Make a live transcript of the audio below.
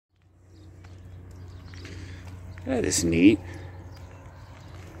That is neat.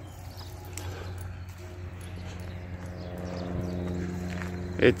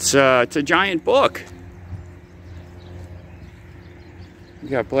 It's a giant book. You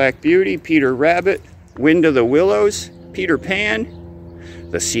got Black Beauty, Peter Rabbit, Wind of the Willows, Peter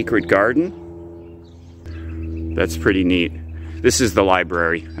Pan, The Secret Garden. That's pretty neat. This is the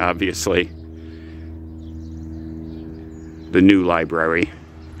library, obviously. The new library.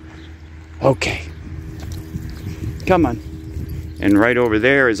 Okay. Come on. And right over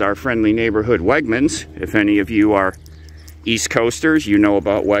there is our friendly neighborhood Wegmans. If any of you are East Coasters, you know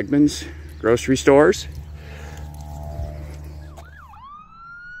about Wegmans grocery stores.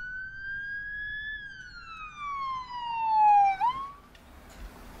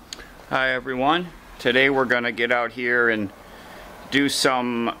 Hi everyone. Today we're going to get out here and do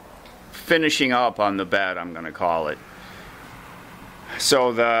some finishing up on the bed, I'm going to call it. So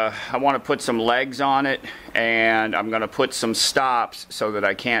I want to put some legs on it, and I'm going to put some stops so that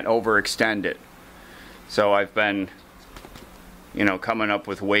I can't overextend it. So I've been, you know, coming up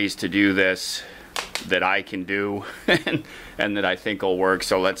with ways to do this that I can do and that I think will work.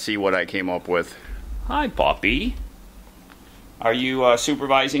 So let's see what I came up with. Hi, Poppy. Are you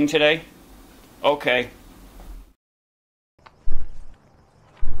supervising today? Okay.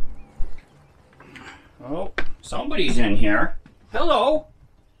 Oh, somebody's in here. Hello.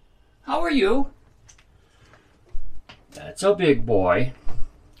 How are you? That's a big boy.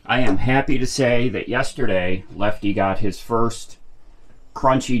 I am happy to say that yesterday Lefty got his first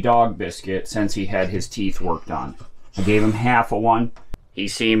crunchy dog biscuit since he had his teeth worked on. I gave him half of one. He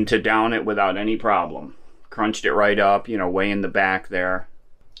seemed to down it without any problem. Crunched it right up, you know, way in the back there.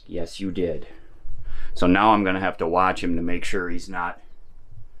 Yes, you did. So now I'm going to have to watch him to make sure he's not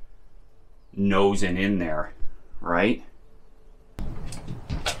nosing in there, right?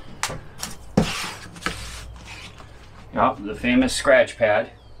 Yep, the famous scratch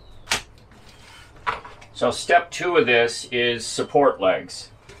pad. So step 2 of this is support legs.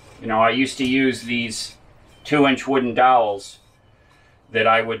 You know, I used to use these 2-inch wooden dowels that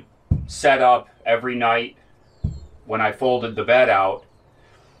I would set up every night when I folded the bed out.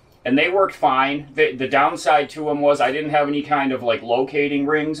 And they worked fine. The downside to them was I didn't have any kind of like locating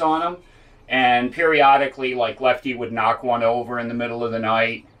rings on them. And periodically, like Lefty would knock one over in the middle of the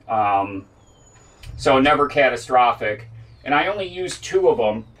night. So never catastrophic. And I only used 2 of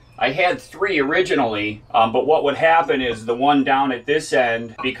them. I had 3 originally, but what would happen is the one down at this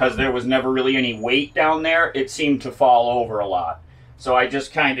end, because there was never really any weight down there, it seemed to fall over a lot. So I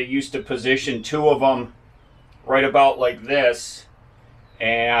just kind of used to position 2 of them right about like this,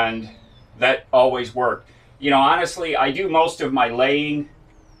 and that always worked. You know, honestly, I do most of my laying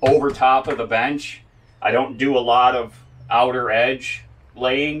over top of the bench. I don't do a lot of outer edge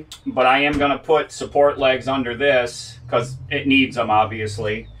laying, but I am going to put support legs under this because it needs them,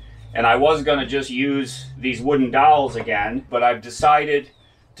 obviously. And I was going to just use these wooden dowels again, but I've decided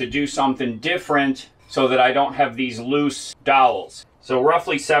to do something different so that I don't have these loose dowels. So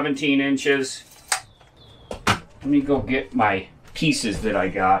roughly 17 inches. Let me go get my pieces that I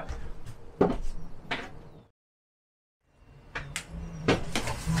got.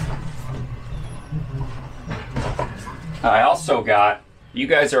 I also got, you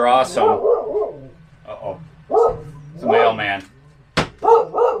guys are awesome. Uh-oh. It's a mailman.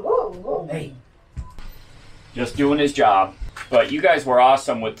 Hey. Just doing his job. But you guys were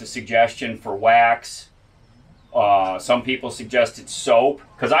awesome with the suggestion for wax. Some people suggested soap.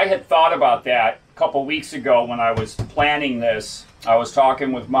 Because I had thought about that a couple weeks ago when I was planning this. I was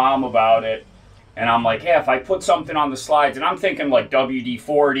talking with Mom about it. And I'm like, yeah, if I put something on the slides, and I'm thinking like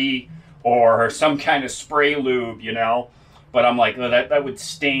WD-40 or some kind of spray lube, you know. But I'm like, oh, that would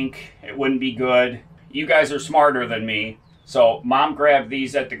stink. It wouldn't be good. You guys are smarter than me. So Mom grabbed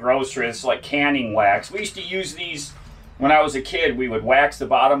these at the grocery. It's like canning wax. We used to use these when I was a kid. We would wax the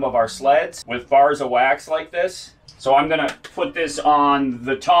bottom of our sleds with bars of wax like this. So I'm going to put this on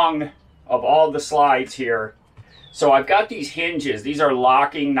the tongue of all the slides here. So I've got these hinges. These are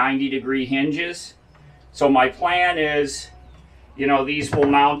locking 90-degree hinges. So my plan is, you know, these will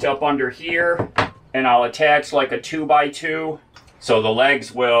mount up under here, and I'll attach like a 2x2. So the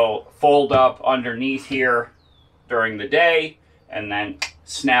legs will fold up underneath here during the day, and then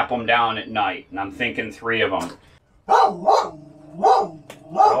snap them down at night. And I'm thinking 3 of them.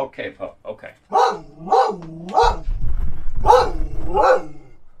 Okay, pup. Okay.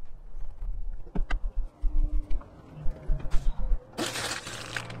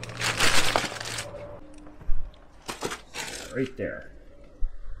 Right there.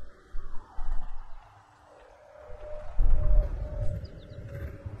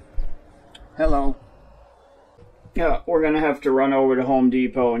 Hello. Yeah, we're gonna have to run over to Home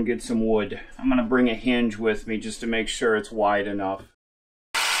Depot and get some wood. I'm gonna bring a hinge with me just to make sure it's wide enough.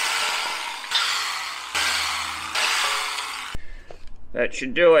 That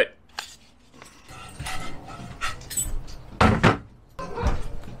should do it.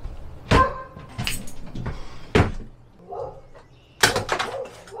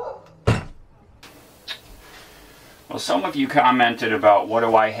 Well, some of you commented about what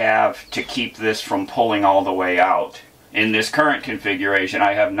do I have to keep this from pulling all the way out. In this current configuration,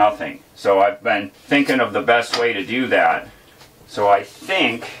 I have nothing. So I've been thinking of the best way to do that. So I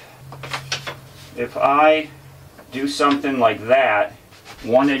think if I do something like that,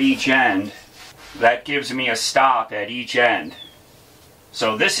 one at each end, that gives me a stop at each end.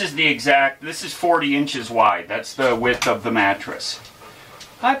 So this is the exact, this is 40 inches wide. That's the width of the mattress.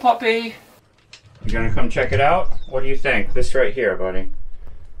 Hi, puppy. You gonna come check it out? What do you think? This right here, buddy.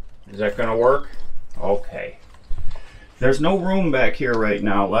 Is that gonna work? Okay. There's no room back here right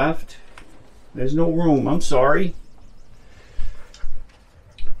now left. There's no room, I'm sorry.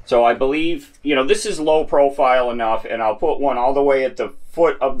 So I believe, you know, this is low profile enough, and I'll put one all the way at the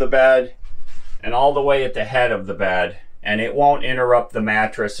foot of the bed and all the way at the head of the bed, and it won't interrupt the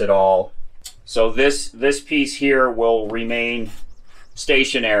mattress at all. So this piece here will remain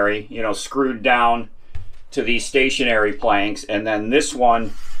stationary, you know, screwed down to these stationary planks, and then this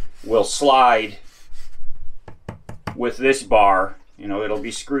one will slide with this bar. You know, it'll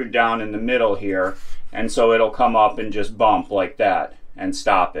be screwed down in the middle here, and so it'll come up and just bump like that and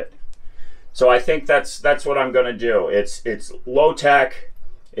stop it. So I think that's what I'm going to do. It's low tech.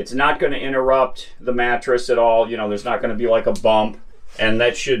 It's not going to interrupt the mattress at all. You know, there's not going to be like a bump, and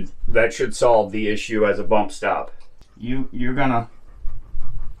that should solve the issue as a bump stop. You're gonna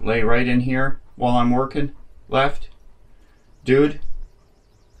lay right in here while I'm working, left, dude.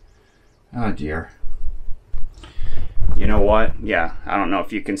 Oh dear. You know what? Yeah, I don't know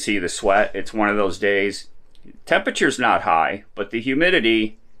if you can see the sweat. It's one of those days. Temperature's not high, but the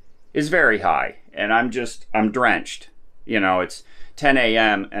humidity is very high, and I'm drenched. You know, it's 10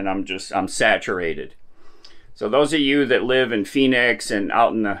 a.m. and I'm saturated. So those of you that live in Phoenix and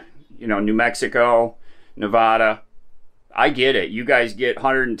out in the, you know, New Mexico, Nevada, I get it. You guys get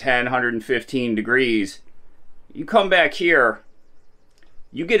 110, 115 degrees. You come back here,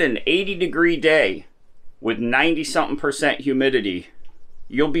 you get an 80-degree day with 90-something% humidity.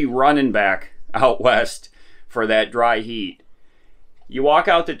 You'll be running back out west for that dry heat. You walk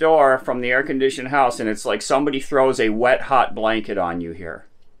out the door from the air-conditioned house and it's like somebody throws a wet, hot blanket on you here.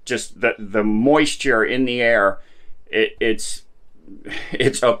 Just the moisture in the air, it's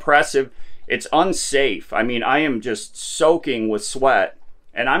oppressive. It's unsafe. I mean, I am just soaking with sweat,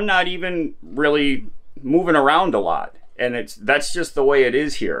 and I'm not even really moving around a lot. And that's just the way it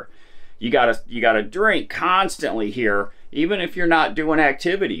is here. You gotta drink constantly here, even if you're not doing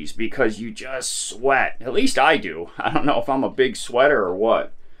activities, because you just sweat. At least I do. I don't know if I'm a big sweater or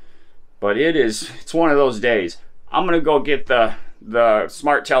what, but it's one of those days. I'm gonna go get the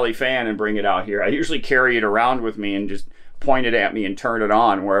Smart Telly fan and bring it out here. I usually carry it around with me and just point it at me and turn it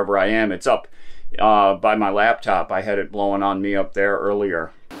on wherever I am. It's up by my laptop. I had it blowing on me up there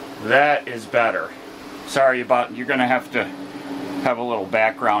earlier. That is better. Sorry about, you're gonna have to have a little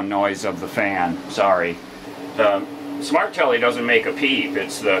background noise of the fan. Sorry. The Smart Telly doesn't make a peep.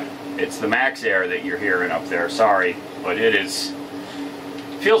 It's the Max Air that you're hearing up there. Sorry, but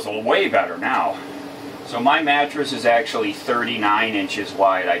feels way better now. So my mattress is actually 39 inches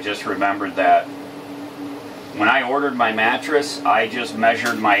wide. I just remembered that. When I ordered my mattress, I just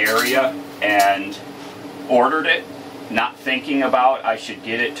measured my area and ordered it, not thinking about I should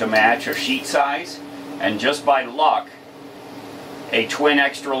get it to match a sheet size. And just by luck, a twin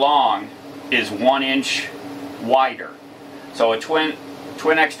extra long is 1 inch wider. So a twin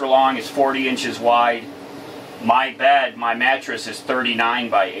extra long is 40 inches wide. My bed, my mattress is 39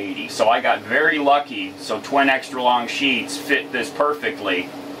 by 80. So I got very lucky. So twin extra long sheets fit this perfectly.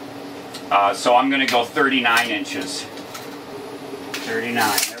 So I'm going to go 39 inches.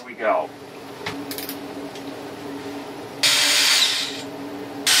 39, there we go.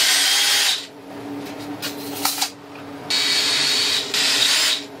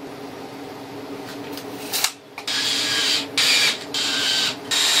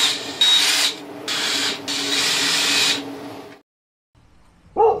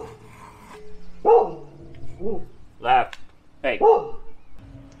 Left. Hey.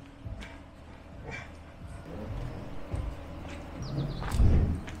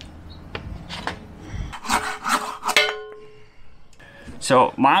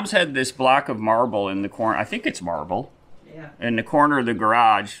 So Mom's had this block of marble in the corner. I think it's marble. Yeah. In the corner of the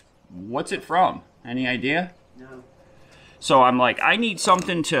garage. What's it from? Any idea? No. So I'm like, I need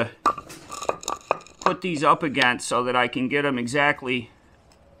something to put these up against so that I can get them exactly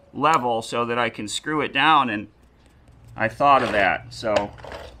level so that I can screw it down, and I thought of that. So,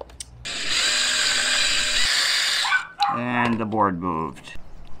 and the board moved.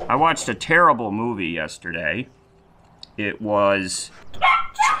 I watched a terrible movie yesterday. It was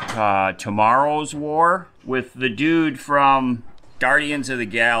Tomorrow's War with the dude from Guardians of the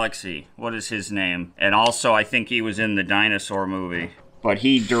Galaxy. What is his name? And also, I think he was in the dinosaur movie. But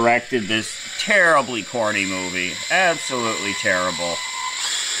he directed this terribly corny movie. Absolutely terrible.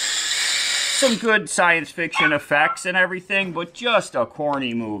 Some good science fiction effects and everything, but just a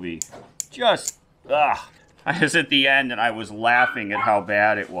corny movie. Just, ugh. I was at the end and I was laughing at how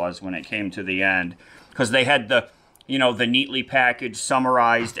bad it was when it came to the end. Because they had the, you know, the neatly packaged,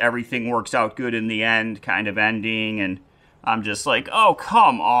 summarized, everything works out good in the end kind of ending. And I'm just like, oh,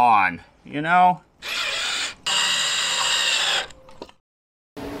 come on, you know?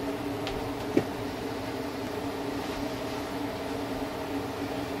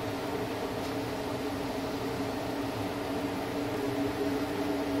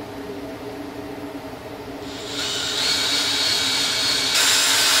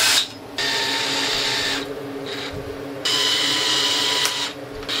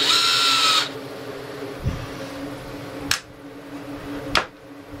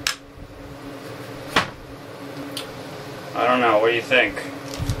 I don't know, what do you think?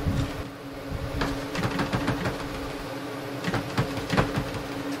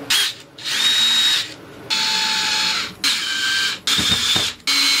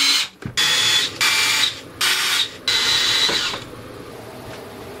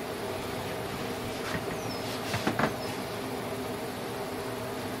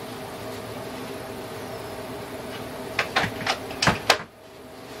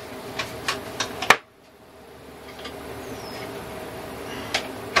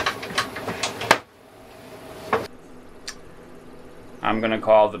 I'm gonna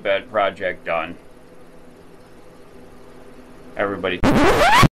call the bed project done. Everybody.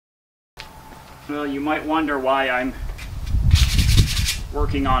 Well, you might wonder why I'm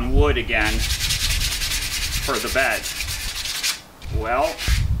working on wood again for the bed. Well,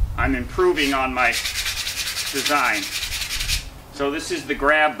 I'm improving on my design. So this is the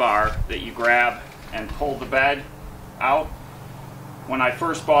grab bar that you grab and pull the bed out. When I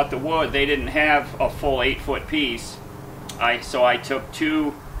first bought the wood, they didn't have a full 8-foot piece. So I took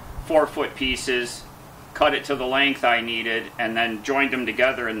 2 4-foot pieces, cut it to the length I needed, and then joined them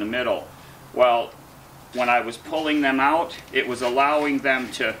together in the middle. Well, when I was pulling them out, it was allowing them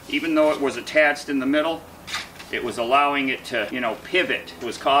to, even though it was attached in the middle, it was allowing it to, you know, pivot. It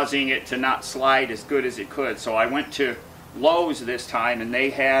was causing it to not slide as good as it could. So I went to Lowe's this time, and they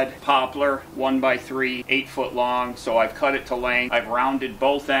had poplar 1x3, 8-foot long. So I've cut it to length. I've rounded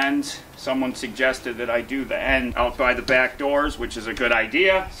both ends. Someone suggested that I do the end out by the back doors, which is a good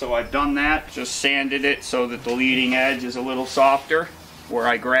idea. So I've done that. Just sanded it so that the leading edge is a little softer where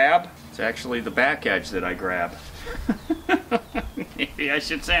I grab. It's actually the back edge that I grab. Maybe I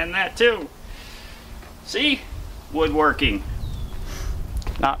should sand that too. See? Woodworking.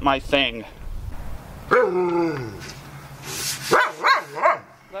 Not my thing.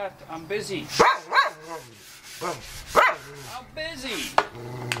 Left, I'm busy. I'm busy.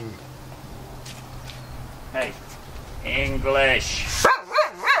 Hey, English.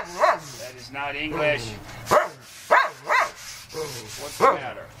 That is not English. What's the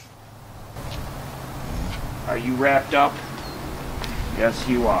matter? Are you wrapped up? Yes,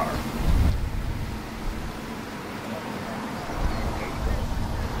 you are.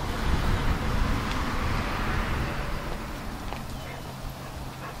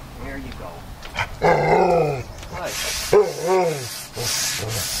 There you go. What?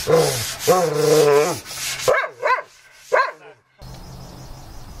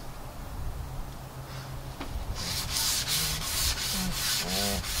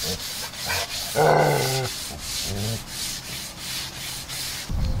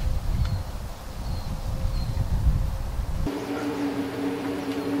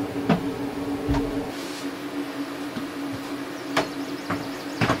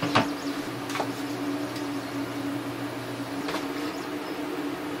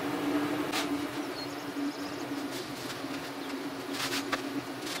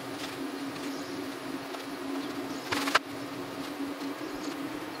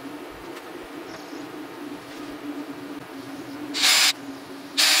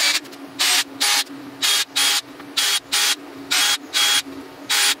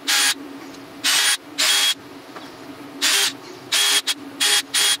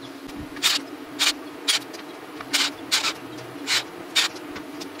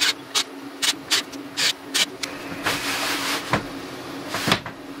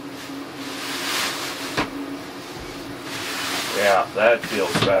 that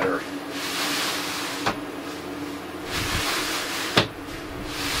feels better.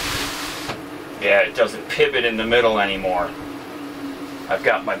 Yeah, it doesn't pivot in the middle anymore. I've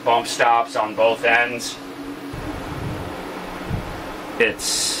got my bump stops on both ends.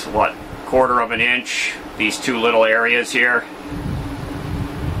 It's, what, 1/4 of an inch, these two little areas here.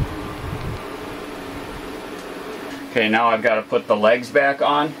 Okay, now I've got to put the legs back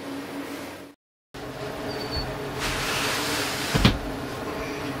on.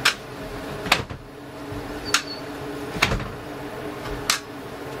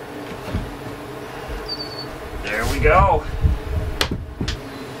 There we go.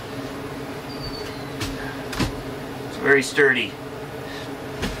 It's very sturdy.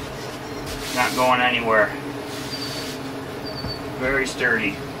 Not going anywhere. Very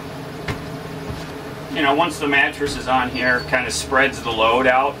sturdy. You know, once the mattress is on here, kind of spreads the load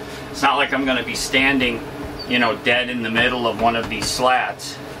out. It's not like I'm going to be standing, you know, dead in the middle of one of these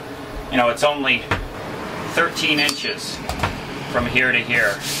slats. You know, it's only 13 inches from here to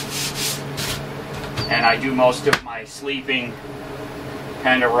here. And I do most of my sleeping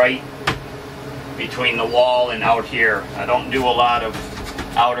kind of right between the wall and out here. I don't do a lot of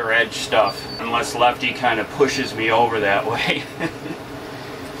outer edge stuff unless Lefty kind of pushes me over that way.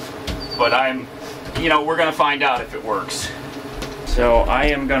 But you know, we're gonna find out if it works. So I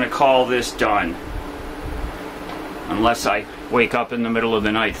am gonna call this done. Unless I wake up in the middle of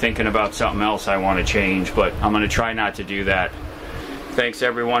the night thinking about something else I want to change, but I'm gonna try not to do that. Thanks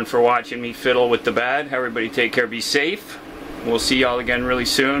everyone for watching me fiddle with the bed. Everybody take care, be safe. We'll see y'all again really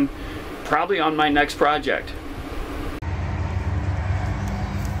soon. Probably on my next project.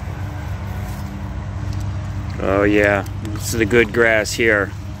 Oh yeah, this is the good grass here.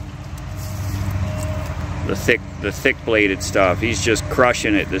 The thick bladed stuff. He's just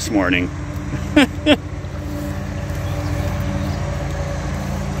crushing it this morning.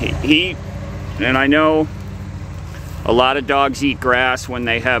 And I know a lot of dogs eat grass when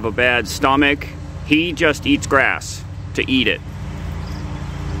they have a bad stomach. He just eats grass to eat it.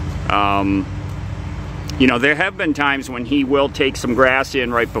 You know, there have been times when he will take some grass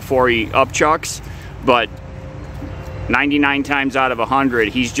in right before he upchucks, but 99 times out of 100,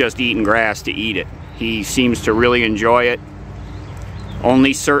 he's just eating grass to eat it. He seems to really enjoy it.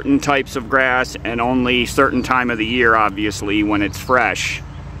 Only certain types of grass and only certain time of the year, obviously, when it's fresh.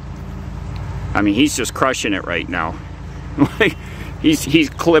 I mean, he's just crushing it right now. Like,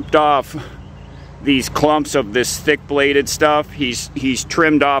 he's clipped off these clumps of this thick bladed stuff. He's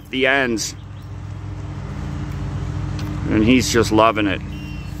trimmed off the ends. And he's just loving it.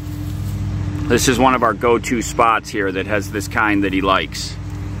 This is one of our go-to spots here that has this kind that he likes.